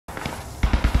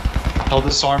Tell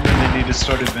this armor they need to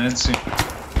start advancing.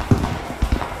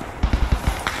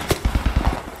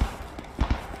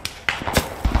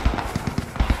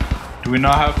 Do we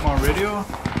not have them on radio?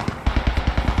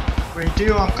 We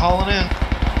do, I'm calling in.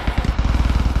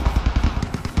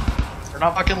 They're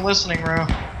not fucking listening, bro.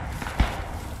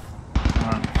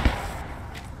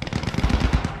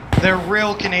 They're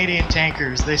real Canadian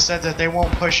tankers. They said that they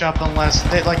won't push up unless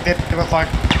they don't give a fuck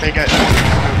if they get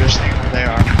this thing where they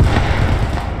are.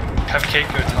 Have Kate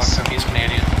go talk to him, he's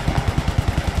Canadian.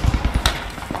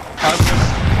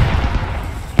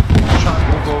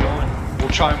 We'll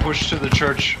try and push to the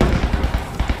church.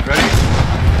 Ready?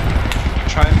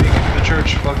 Try and make it to the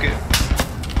church, fuck it.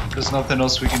 There's nothing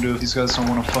else we can do if these guys don't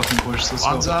want to fucking push. Let's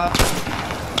go.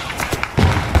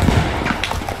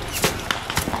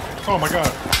 Oh my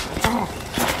god.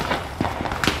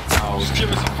 Oh, just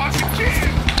give us a fucking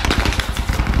chance!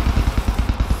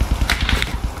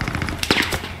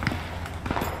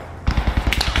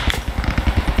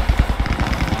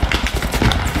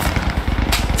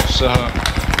 So,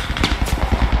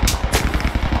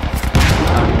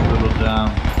 I'm a little down.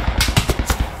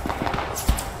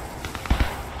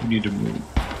 We need to move.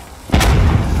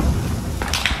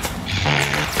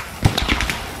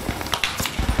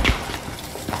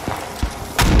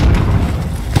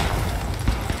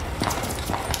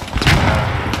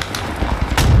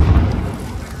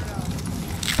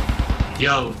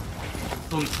 Yo,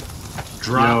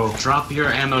 drop your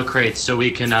ammo crates so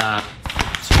we can get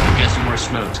some more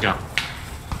smokes. Go.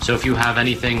 So if you have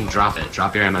anything, drop it.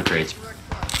 Drop your ammo crates.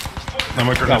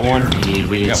 Got one.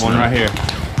 We need got one right here.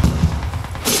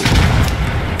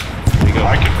 There you go.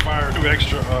 I can fire 2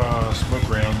 extra smoke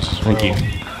rounds. Thank you.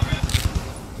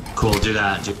 Cool. Do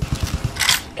that.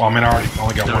 Well, I mean, I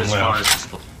only got one left.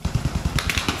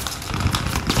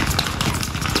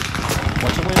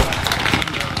 What's the way?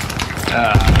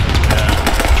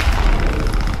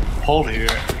 Hold here.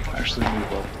 Actually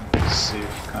move up.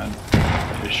 Safe kind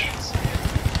of ish.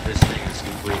 This thing is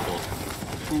completely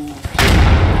cool.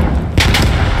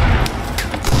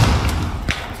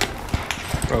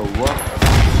 Bro, what?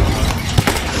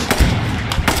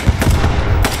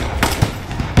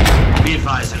 Be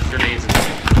advised, there's grenades in there.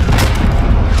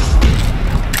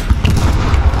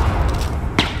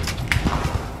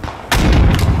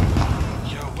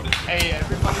 Hey,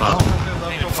 everybody.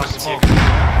 Smoke.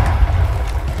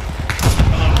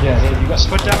 Yeah, you got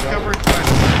put down cover. Yeah,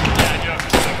 I do have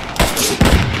to.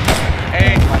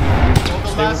 Hey, hold the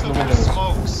last of the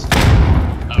smokes.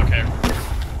 Okay.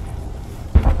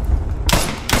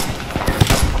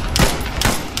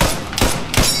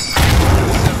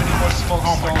 70 more smokes.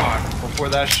 Oh my god. Before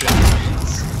that shit.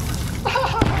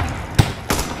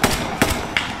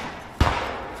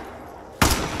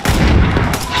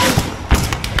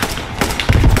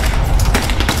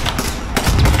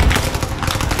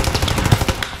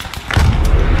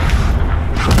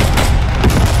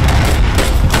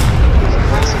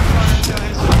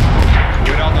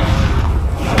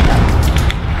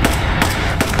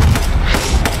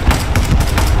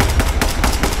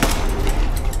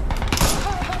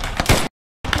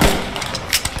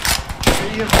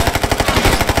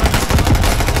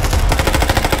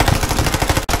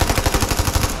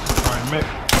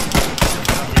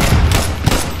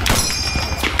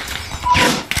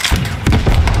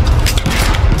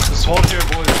 Just hold here,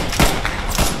 boys.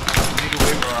 We need to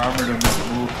wait for our armor to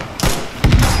move.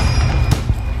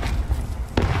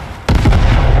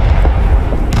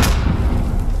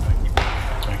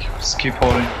 Thank you. Just keep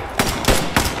holding.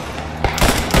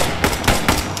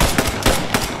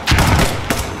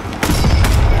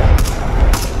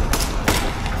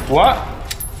 What?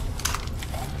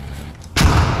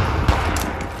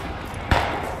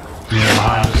 Yeah,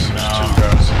 behind us, there's 2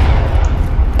 guys.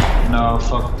 No,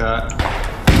 fuck that.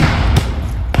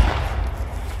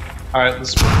 Alright,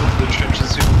 let's move to the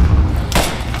trenches here.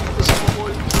 Let's go,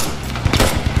 boy.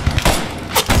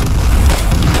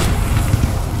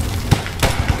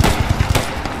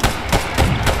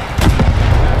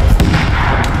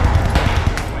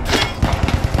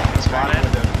 Spotted.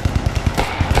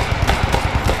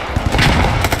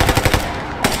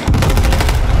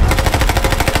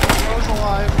 Bro's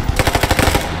alive.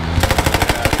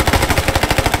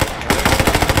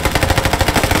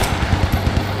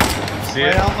 See Lay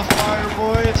it? on the fire,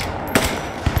 boys.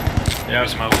 Yeah,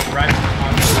 smoke. Right. I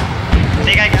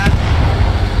think I got it.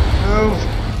 Move.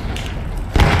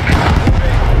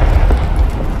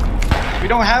 We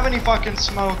don't have any fucking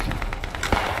smoke.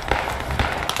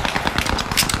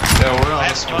 Yeah, we're on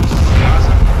the smoke.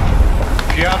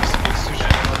 If you have smokes, you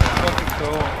should fucking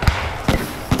go.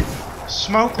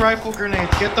 Smoke rifle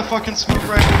grenades. Get the fucking smoke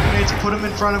rifle grenades. Put them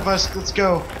in front of us. Let's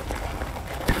go.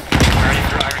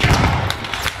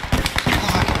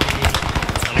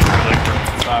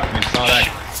 Saw that.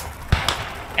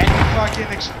 Any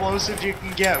fucking explosives you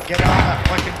can get. Get on that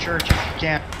fucking church if you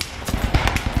can.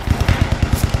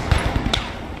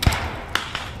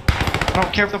 I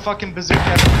don't care if the fucking bazooka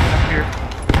has coming up here.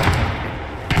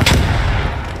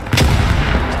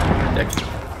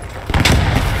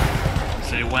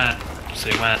 Say when.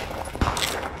 Say when.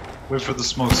 Wait for the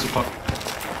smokes to pop.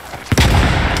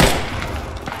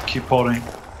 Keep holding.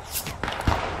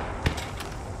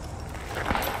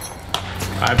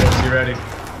 Alright, boys, you ready?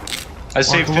 I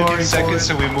say Glory 15 seconds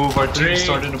and we move. Our team's 3,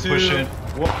 starting to 2, push in.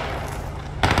 1.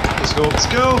 Let's go. Let's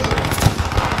go.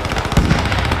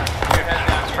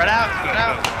 Spread out. Spread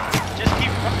out. Just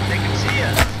keep running. They can see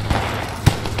us.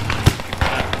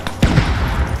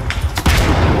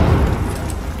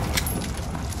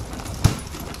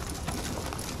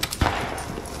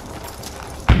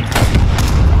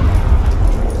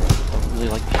 Really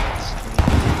like that.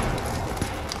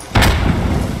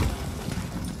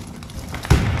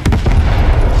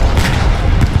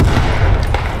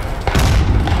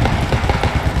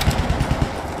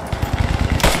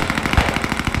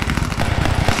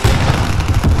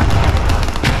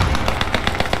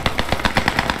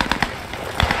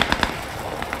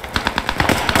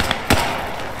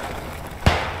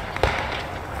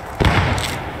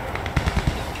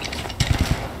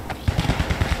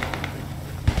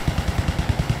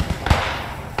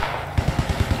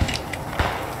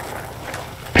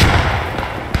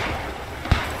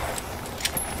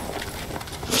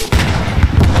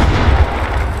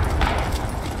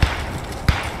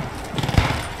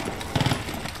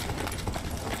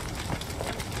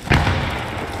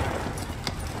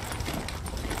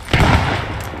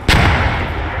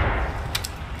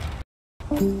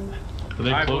 Are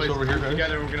they close over here, guys?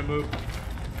 Together, we're gonna move.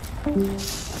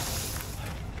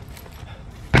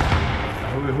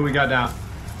 Who we got down?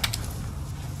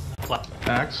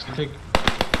 Axe, I think.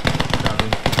 Copy.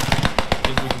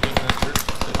 Think we can get in that church?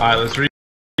 Alright, let's read.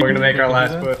 We're gonna make our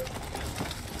last put.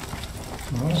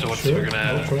 So what's we're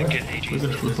gonna get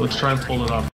AGs. Let's try and pull it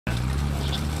off.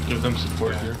 Just give them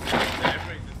support here.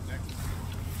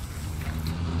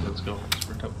 Let's go.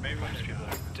 Sprint up. Maybe most people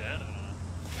are dead.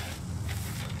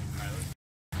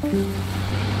 I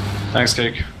Thanks,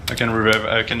 Cake. I can revive.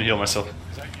 I can heal myself.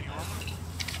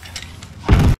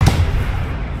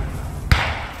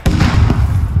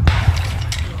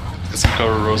 Get some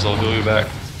cover, Rose. I'll heal you back.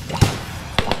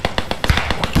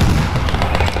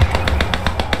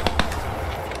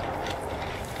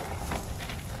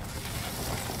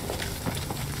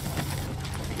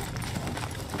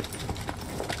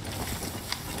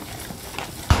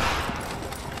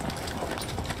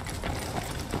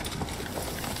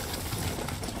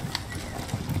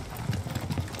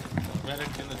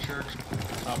 Medic in the church,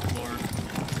 top floor.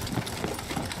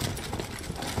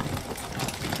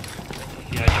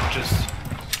 Yeah,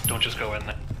 don't just go in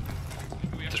there.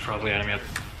 There's probably enemy up.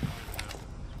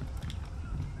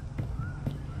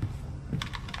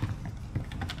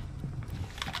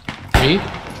 Me?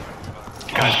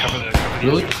 Guys, cover the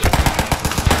Really?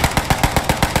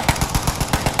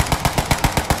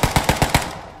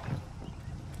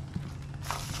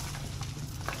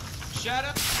 Shut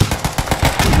up.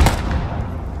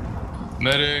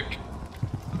 Medic.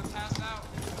 I'm gonna pass out.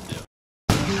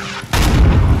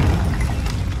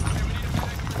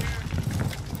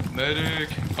 Medic.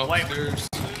 Upstairs.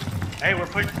 Hey, we're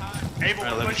pushing. Abel,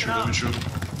 Alright, we're let me pushing shoot. Let up. me shoot.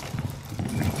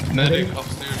 Medic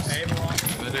upstairs.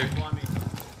 Medic.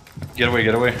 Get away.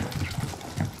 Get away.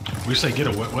 We say get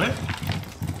a what?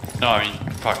 No, I mean,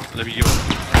 fuck. Let me go.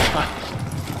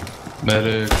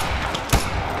 Medic.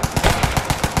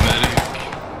 Medic.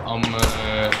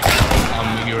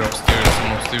 You're upstairs.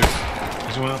 I'm upstairs.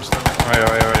 There's one upstairs.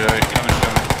 Alright. Coming.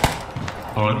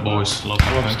 Alright, boys. Love you.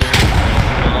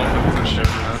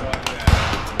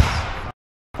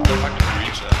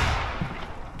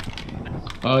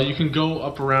 You can go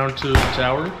up around to the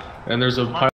tower, and there's a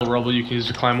pile of rubble you can use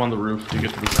to climb on the roof to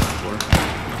get to the second floor.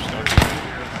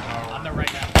 On the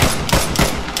right now.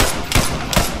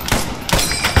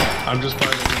 I'm just by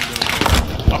the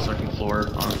window, second floor,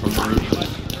 on from the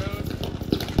roof.